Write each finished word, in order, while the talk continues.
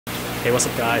Hey, what's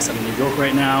up guys? I'm in New York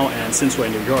right now, and since we're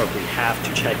in New York, we have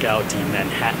to check out the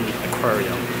Manhattan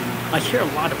Aquarium. I hear a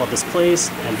lot about this place,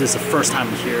 and this is the first time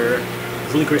here.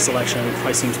 Really great selection,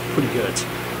 price seems pretty good.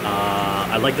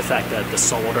 I like the fact that the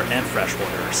saltwater and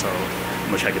freshwater, so I'm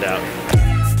gonna check it out.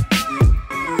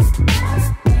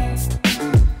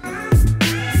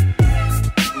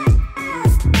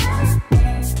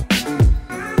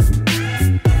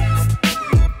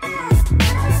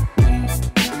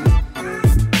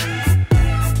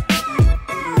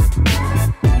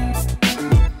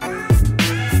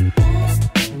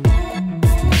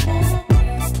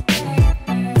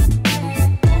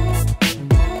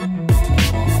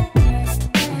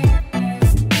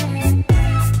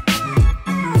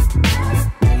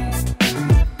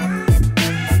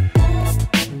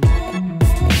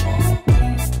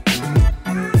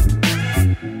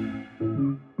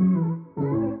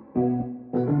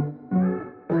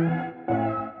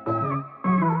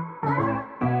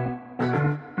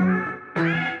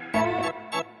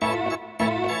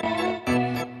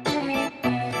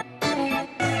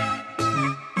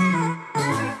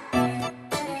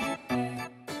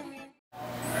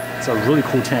 It's a really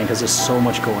cool tank because there's so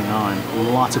much going on.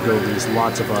 Lots of gobies,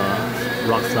 lots of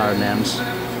rock flower nems.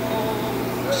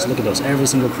 Just look at those. Every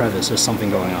single crevice, there's something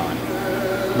going on.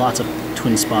 Lots of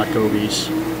twin spot gobies.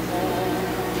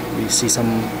 We see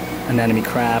some anemone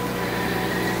crab.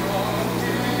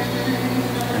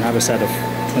 Another set of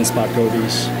twin spot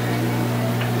gobies.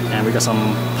 And we got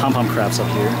some pom-pom crabs up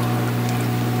here.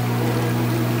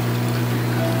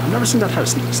 I've never seen that type of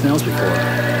snails before.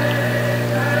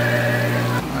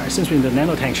 Since we're in the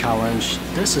nano tank challenge,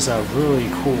 this is a really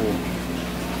cool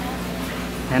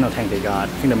nano tank they got.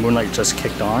 I think the moonlight just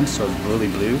kicked on, so it's really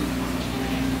blue.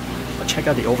 But check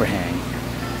out the overhang.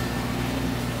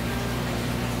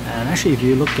 And actually, if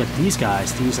you look at these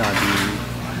guys, these are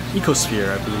the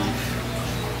Ecosphere, I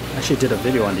believe. I actually did a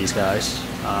video on these guys.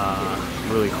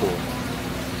 Really cool.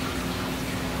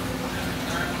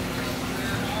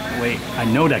 Wait, I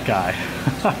know that guy.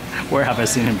 Where have I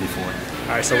seen him before?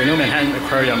 Alright, so we know Manhattan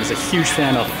Aquarium is a huge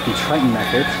fan of the Triton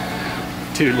method.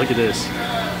 Dude, look at this.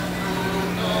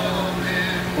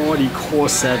 All the Core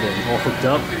 7 all hooked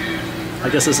up. I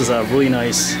guess this is a really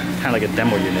nice, kind of like a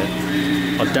demo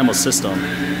unit, a demo system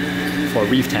for a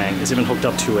reef tank. It's even hooked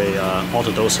up to a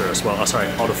auto doser as well,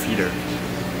 auto feeder.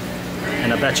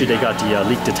 And I bet you they got the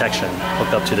leak detection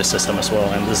hooked up to the system as well.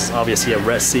 And this is obviously a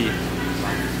Red Sea.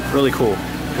 Really cool,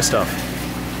 good stuff.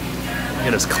 Look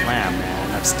at this clam, man.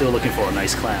 I'm still looking for a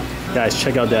nice clam. Guys,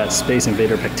 check out that Space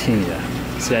Invader Pectinia.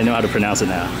 See, I know how to pronounce it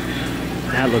now.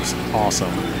 That looks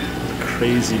awesome. It's a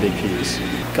crazy big piece.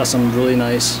 Got some really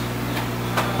nice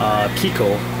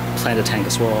Pico planted tank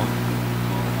as well.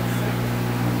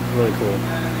 Really cool.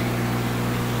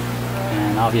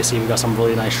 And obviously we got some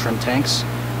really nice shrimp tanks.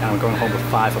 And we're going home with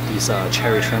 5 of these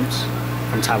cherry shrimps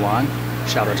from Taiwan.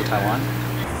 Shout out to Taiwan.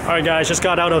 Alright guys, just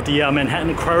got out of the Manhattan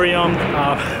Aquarium.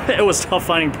 It was tough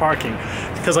finding parking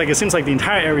because it seems like the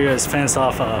entire area is fenced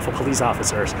off for police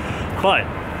officers. But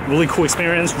really cool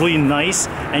experience, really nice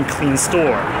and clean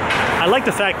store. I like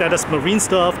the fact that there's marine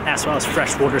stuff as well as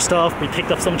freshwater stuff. We picked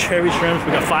up some cherry shrimps,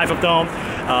 we got 5 of them.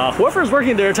 Whoever is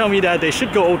working there told me that they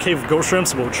should go okay with ghost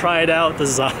shrimps, so we'll try it out. This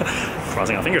is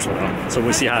crossing our fingers for them, so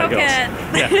we'll see how it goes. Yeah,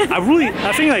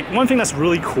 I think like one thing that's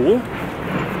really cool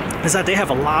is that they have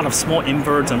a lot of small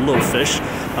inverts and little fish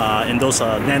in those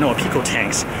nano or pico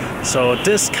tanks. So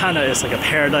this kind of is like a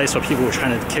paradise for people who are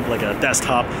trying to keep like a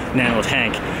desktop nano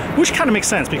tank, which kind of makes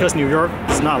sense because New York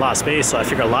is not a lot of space, so I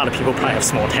figure a lot of people probably have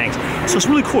small tanks. So it's a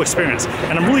really cool experience,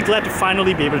 and I'm really glad to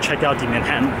finally be able to check out the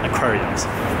Manhattan Aquariums.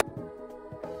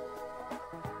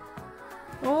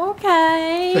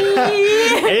 Okay.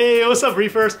 Hey, what's up,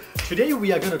 Reefers? Today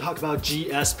we are going to talk about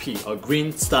GSP, or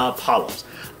Green Star Polyps.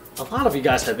 A lot of you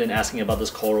guys have been asking about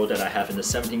this coral that I have in the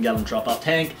 17-gallon drop-off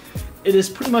tank. It is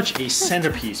pretty much a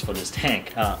centerpiece for this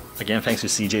tank. Again, thanks to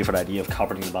CJ for the idea of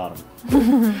carpeting the bottom.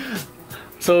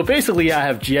 So basically, I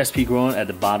have GSP growing at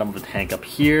the bottom of the tank up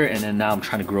here, and then now I'm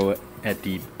trying to grow it at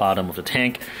the bottom of the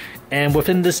tank. And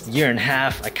within this year and a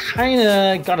half, I kind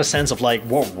of got a sense of like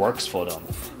what works for them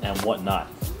and what not.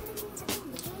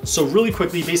 So really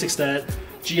quickly, basic stat.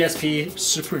 GSP,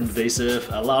 super invasive.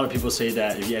 A lot of people say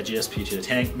that if you add GSP to the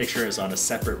tank, make sure it's on a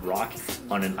separate rock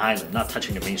on an island, not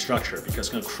touching the main structure because it's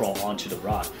going to crawl onto the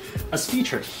rock. As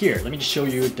featured here, let me just show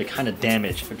you the kind of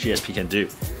damage that GSP can do.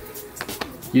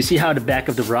 You see how the back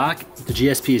of the rock, the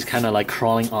GSP is kind of like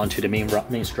crawling onto the main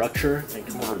structure. And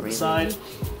come over to the side.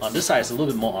 On this side, it's a little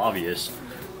bit more obvious.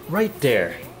 Right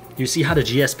there, you see how the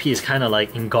GSP is kind of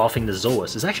like engulfing the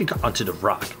zoas. It's actually got onto the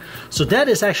rock. So that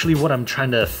is actually what I'm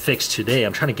trying to fix today.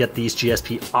 I'm trying to get these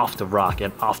GSP off the rock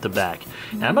and off the back.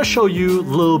 And I'm gonna show you a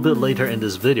little bit later in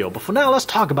this video. But for now, let's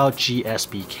talk about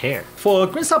GSP care. For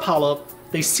Green Star Polyp,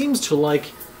 they seems to like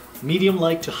medium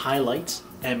light to high light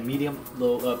and medium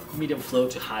flow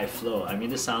to high flow. I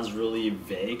mean, this sounds really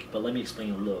vague, but let me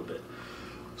explain a little bit.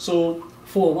 So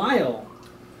for a while,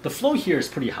 the flow here is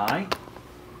pretty high.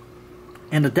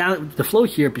 And the flow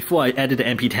here, before I added the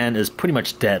MP10, is pretty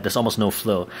much dead. There's almost no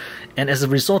flow. And as a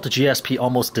result, the GSP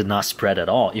almost did not spread at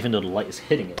all, even though the light is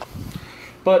hitting it.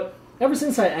 But ever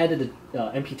since I added the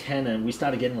MP10 and we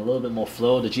started getting a little bit more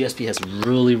flow, the GSP has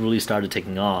really started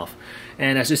taking off.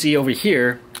 And as you see over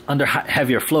here, under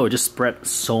heavier flow, it just spread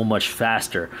so much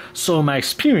faster. So in my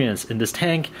experience in this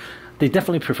tank, they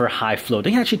definitely prefer high flow.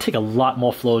 They can actually take a lot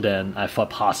more flow than I thought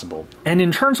possible. And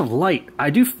in terms of light, I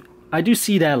do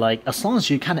see that, like, as long as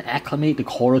you kind of acclimate the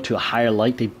coral to a higher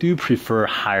light, they do prefer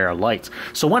higher lights.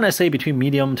 So when I say between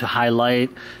medium to high light,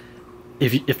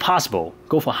 if possible,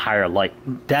 go for higher light.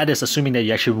 That is assuming that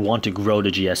you actually want to grow the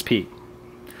GSP.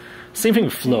 Same thing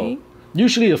with flow.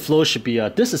 Usually the flow should be,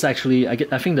 this is actually, I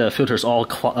think the filter is all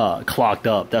clogged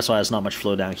up. That's why there's not much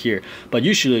flow down here. But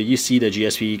usually you see the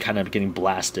GSP kind of getting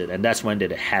blasted, and that's when they're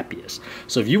the happiest.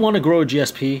 So if you want to grow a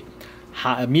GSP,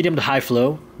 medium to high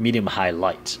flow, medium to high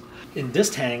light. In this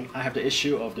tank, I have the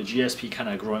issue of the GSP kind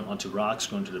of growing onto rocks,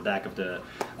 going to the back of the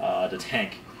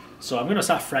tank. So I'm going to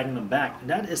start fragging them back. And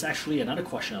that is actually another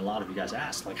question a lot of you guys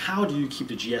ask. Like, how do you keep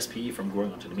the GSP from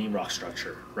growing onto the main rock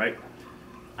structure, right?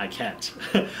 I can't.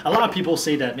 A lot of people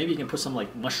say that maybe you can put some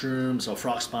like mushrooms or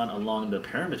frog spawn along the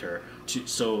perimeter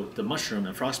so the mushroom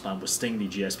and frog spawn will sting the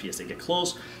GSP as they get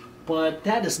close. But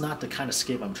that is not the kind of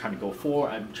scape I'm trying to go for.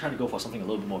 I'm trying to go for something a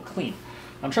little bit more clean.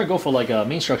 I'm trying to go for like a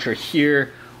main structure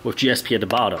here with GSP at the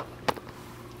bottom.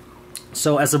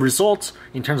 So as a result,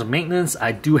 in terms of maintenance,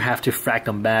 I do have to frack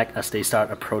them back as they start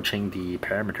approaching the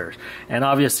perimeters. And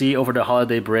obviously over the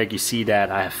holiday break, you see that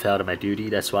I have failed at my duty.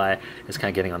 That's why it's kind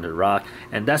of getting under the rock.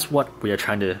 And that's what we are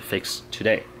trying to fix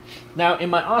today. Now in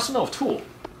my arsenal of tool,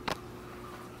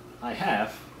 I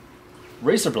have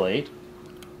razor blade,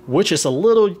 which is a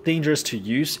little dangerous to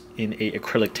use in an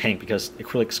acrylic tank because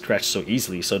acrylic scratch so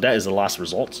easily. So that is the last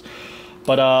result.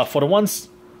 But for the ones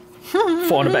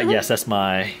on the back, yes, that's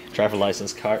my driver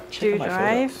license card. Check Do you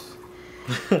drive?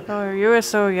 Oh, you were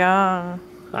so young.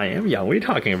 I am young. What are you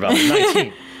talking about?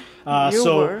 19.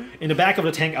 So in the back of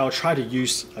the tank, I'll try to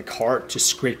use a card to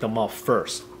scrape them off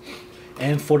first.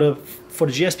 And for the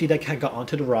GSP that kind of got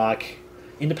onto the rock,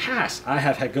 in the past, I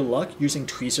have had good luck using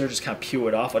tweezer, just kind of peel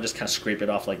it off, or just kind of scrape it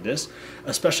off like this.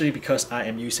 Especially because I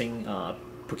am using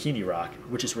Bikini rock,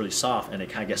 which is really soft, and they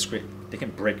kind of get scraped. They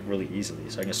can break really easily,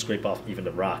 so I can scrape off even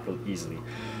the rock really easily.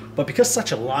 But because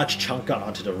such a large chunk got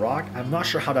onto the rock, I'm not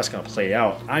sure how that's going to play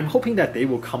out. I'm hoping that they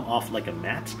will come off like a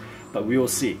mat, but we will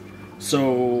see.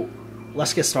 So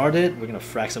let's get started. We're going to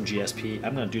frack some GSP.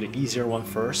 I'm going to do the easier one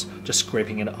first, just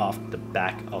scraping it off the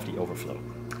back of the overflow.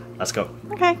 Let's go.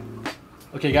 Okay.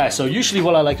 Okay guys, so usually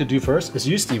what I like to do first is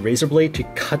use the razor blade to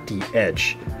cut the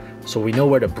edge, so we know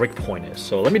where the break point is.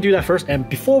 So let me do that first. And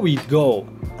before we go,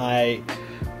 I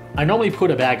normally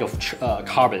put a bag of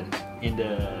carbon in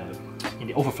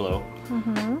the overflow,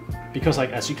 because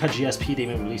like as you cut GSP, they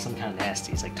may release some kind of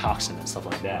nasties like toxin and stuff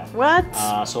like that. What?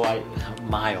 So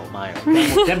mild.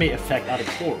 That may affect other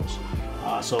corals.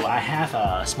 So I have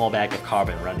a small bag of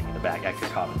carbon running in the back, active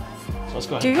carbon. So let's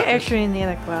go ahead. Do you actually need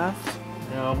a glove?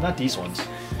 No, not these ones.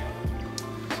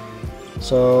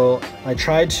 So I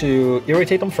tried to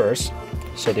irritate them first,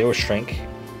 so they will shrink.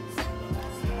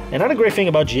 Another great thing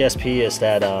about GSP is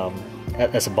that,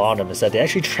 at the bottom, is that they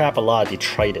actually trap a lot of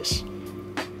detritus.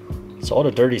 So all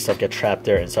the dirty stuff get trapped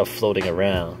there instead of floating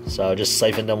around. So I'll just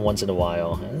siphon them once in a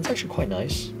while, and it's actually quite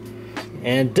nice.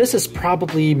 And this is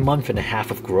probably a month and a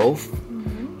half of growth.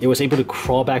 It was able to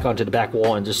crawl back onto the back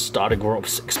wall and just started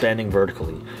expanding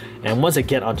vertically. And once it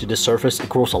gets onto the surface, it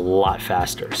grows a lot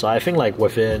faster. So I think like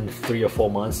within 3 or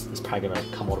 4 months, it's probably gonna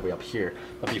come all the way up here.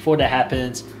 But before that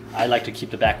happens, I like to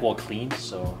keep the back wall clean,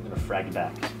 so I'm gonna frag it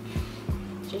back.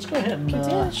 So let's go ahead and...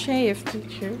 Continue shave,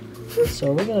 teacher.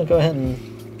 So we're gonna go ahead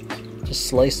and just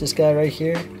slice this guy right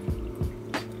here.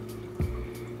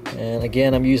 And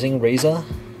again, I'm using razor.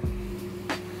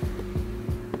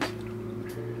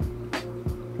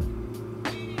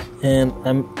 And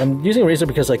I'm using a razor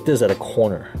because like this at a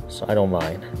corner, so I don't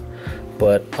mind.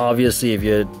 But obviously if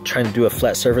you're trying to do a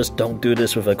flat surface, don't do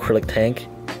this with an acrylic tank.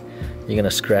 You're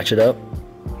gonna scratch it up.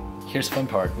 Here's the fun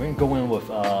part. We're gonna go in with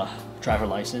driver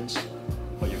license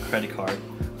or your credit card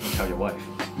and tell your wife.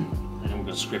 And then we're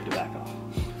gonna scrape the back off.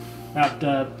 Now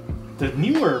the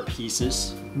newer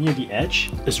pieces near the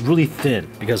edge is really thin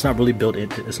because it's not really built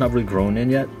in, it's not really grown in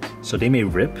yet. So they may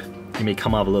rip, they may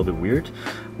come out a little bit weird.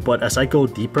 But as I go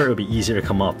deeper, it'll be easier to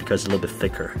come up because it's a little bit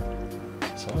thicker.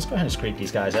 So let's go ahead and scrape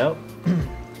these guys out.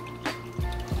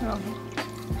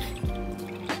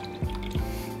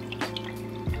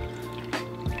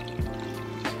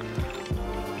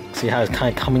 See how it's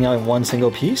kind of coming out in one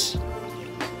single piece?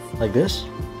 Like this.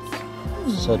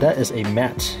 So that is a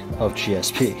mat of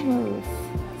GSP.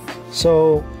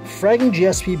 So fragging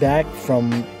GSP back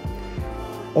from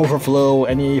overflow,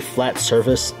 any flat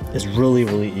surface is really,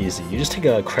 really easy. You just take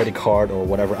a credit card or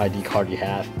whatever ID card you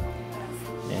have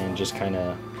and just kind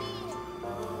of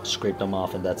scrape them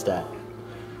off, and that's that.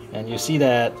 And you see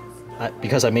that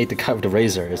because I made the cut with the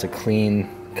razor, it's a clean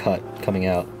cut coming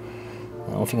out.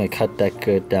 I don't think I cut that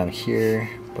good down here,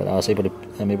 but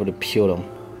I'm able to peel them.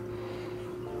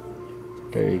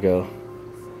 There you go.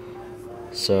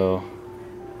 So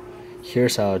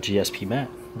here's our GSP mat.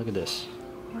 Look at this.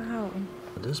 Wow.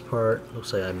 This part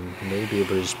looks like I may be able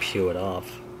to just peel it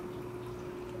off.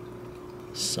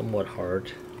 Somewhat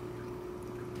hard.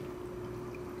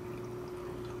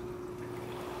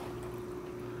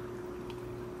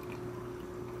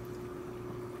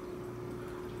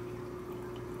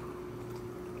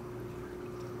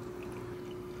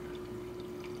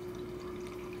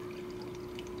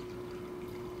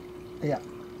 Yeah.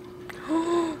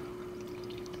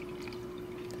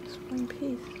 Just one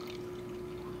piece.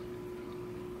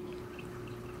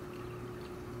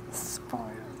 Spoiled.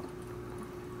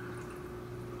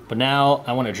 But now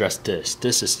I want to address this.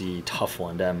 This is the tough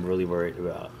one that I'm really worried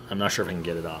about. I'm not sure if I can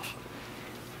get it off.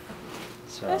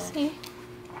 So Let's see.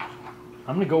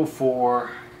 I'm gonna go for.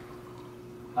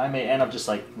 I may end up just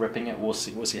like ripping it. We'll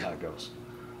see. We'll see how it goes.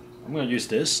 I'm gonna use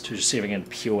this to just see if I can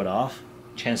peel it off.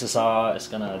 Chances are it's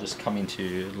gonna just come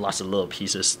into lots of little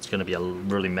pieces. It's gonna be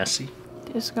really messy.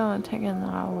 It's gonna take an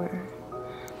hour.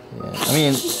 Yeah, I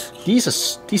mean, these are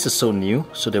so new,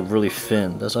 so they're really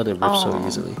thin. That's why they rip so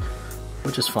easily,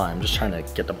 which is fine. I'm just trying to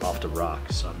get them off the rock,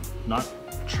 so I'm not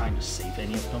trying to save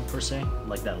any of them per se,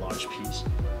 like that large piece.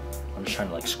 I'm just trying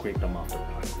to like scrape them off the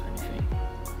rock, if anything.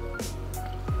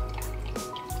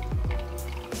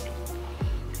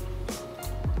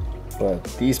 But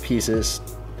these pieces,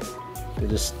 they're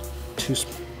just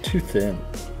too thin.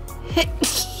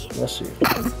 Bless you.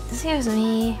 Excuse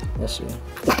me. Bless you.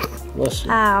 Bless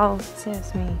you. Ow.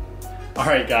 Excuse me.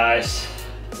 Alright guys,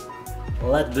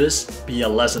 let this be a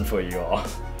lesson for you all.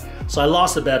 So I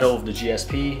lost the battle of the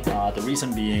GSP. The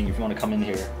reason being, if you want to come in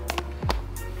here.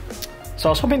 So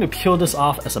I was hoping to peel this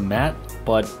off as a mat,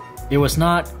 but it was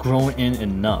not grown in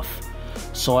enough.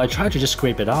 So I tried to just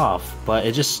scrape it off, but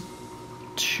it just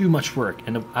too much work,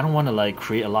 and I don't want to like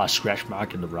create a lot of scratch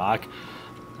mark in the rock.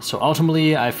 So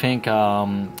ultimately, I think the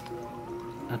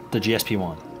GSP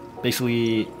won.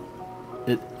 Basically,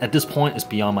 at this point, it's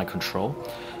beyond my control.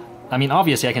 I mean,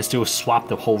 obviously, I can still swap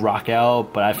the whole rock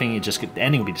out, but I think the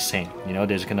ending will be the same. You know,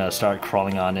 they're just gonna start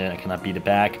crawling on it. I cannot beat it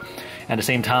back. At the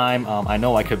same time, I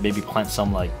know I could maybe plant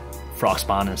some like frog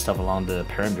spawn and stuff along the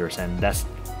perimeters, and that's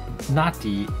not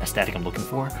the aesthetic I'm looking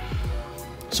for.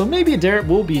 So maybe there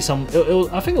will be some.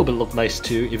 I think it'll look nice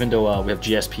too, even though we have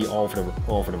GSP all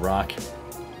over the rock.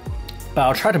 But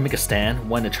I'll try to make a stand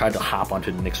when I try to hop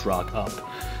onto the next rock up.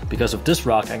 Because of this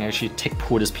rock, I can actually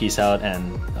pull this piece out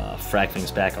and frag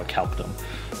things back or kelp them.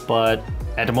 But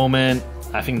at the moment,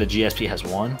 I think the GSP has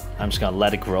won. I'm just gonna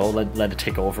let it grow, let it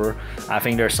take over. I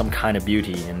think there's some kind of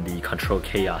beauty in the controlled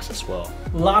chaos as well.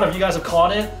 A lot of you guys have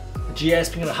caught it. The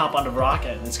GSP gonna hop on the rock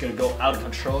and it's gonna go out of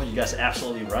control. You guys are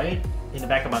absolutely right. In the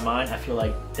back of my mind, I feel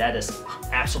like that is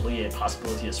absolutely a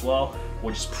possibility as well,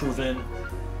 which is proven.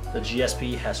 The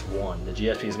GSP has won. The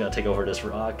GSP is gonna take over this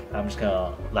rock. I'm just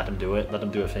gonna let them do it, let them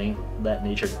do a thing, let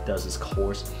nature does its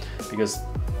course. Because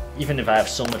even if I have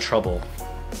so much trouble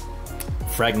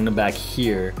fragging them back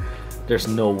here, there's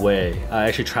no way. I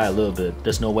actually try a little bit.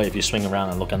 There's no way if you swing around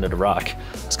and look under the rock.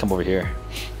 Let's come over here.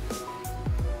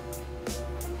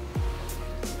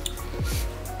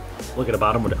 Look at the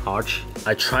bottom of the arch.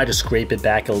 I try to scrape it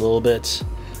back a little bit.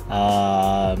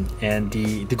 And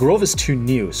the growth is too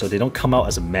new, so they don't come out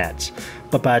as a mat.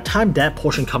 But by the time that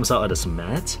portion comes out as a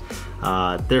mat,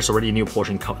 there's already a new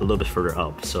portion a little bit further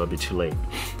up, so it'll be too late.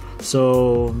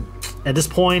 So at this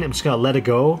point, I'm just gonna let it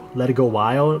go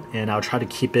wild, and I'll try to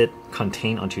keep it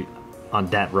contained on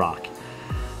that rock.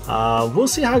 We'll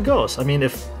see how it goes. I mean,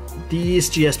 if these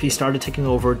GSP started taking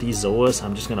over these zoas,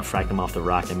 I'm just gonna frag them off the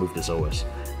rock and move the zoas.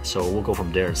 So we'll go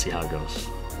from there and see how it goes.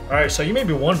 Alright, so you may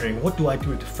be wondering, what do I do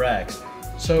with the frags?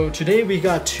 So today we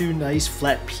got two nice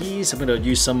flat peas. I'm gonna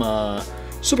use some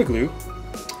super glue.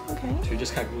 Okay. So you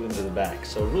just kind of glue them to the back.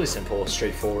 So really simple,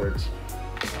 straightforward.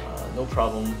 No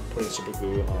problem putting super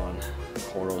glue on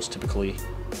corals typically.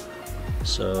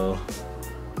 So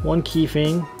one key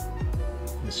thing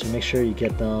is to make sure you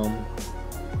get them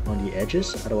on the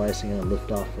edges, otherwise they're going to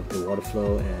lift off with the water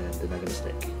flow and they're not going to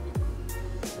stick.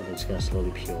 So they're just going to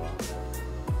slowly peel off.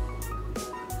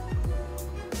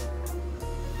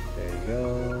 There you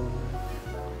go.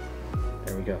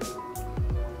 There we go.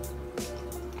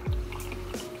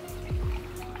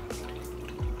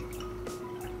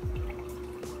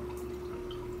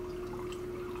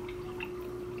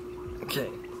 Okay.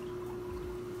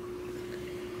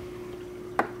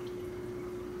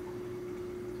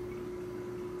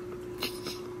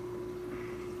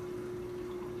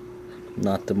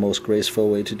 Not the most graceful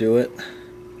way to do it,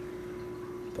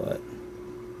 but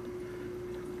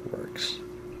works.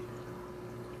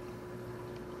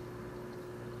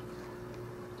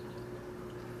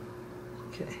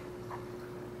 Okay.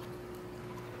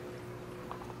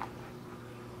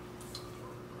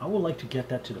 I would like to get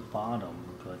that to the bottom,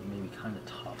 but it may be kind of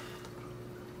tough.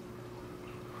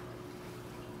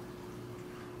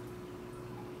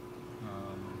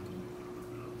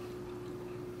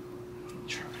 Let me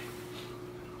try.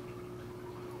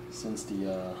 Since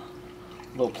the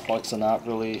little plugs are not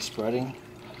really spreading,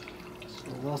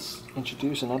 so let's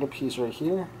introduce another piece right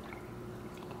here.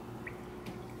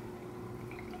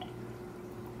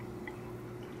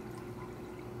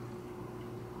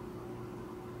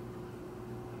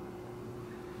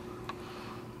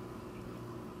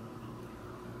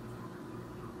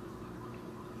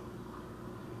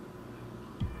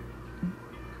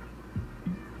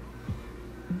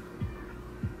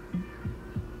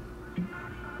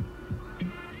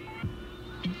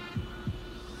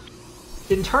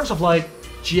 In terms of like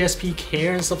GSP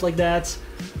care and stuff like that,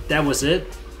 that was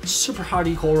it. Super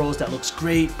hardy corals, that looks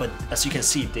great, but as you can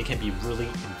see, they can be really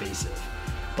invasive.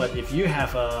 But if you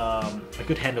have a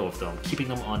good handle of them, keeping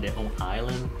them on their own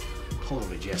island,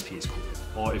 totally GSP is cool.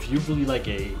 Or if you really like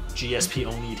a GSP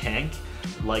only tank,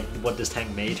 like what this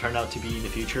tank may turn out to be in the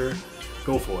future,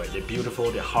 go for it. They're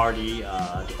beautiful, they're hardy,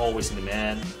 they're always in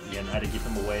demand. You can either give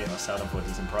them away or sell them for a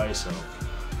decent price. So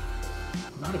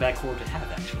not a bad coral to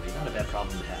have, actually. Not a bad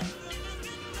problem to have.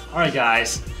 All right,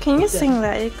 guys. Can you sing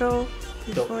 "Let It Go"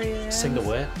 before you end? Sing the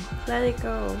what? Let it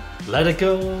go. Let it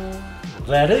go.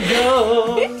 Let it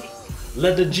go.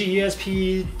 Let the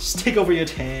GSP just take over your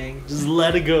tank. Just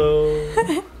let it go.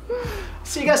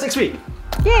 See you guys next week.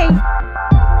 Yay!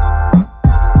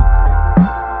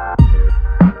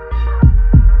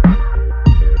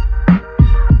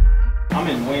 I'm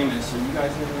in Weymouth, so you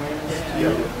guys in Weymouth?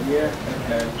 Yeah.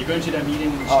 Okay. You're going to that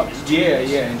meeting?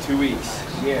 Yeah, in 2 weeks.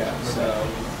 Yeah. So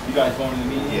you guys going to the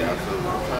meeting? Yeah, absolutely.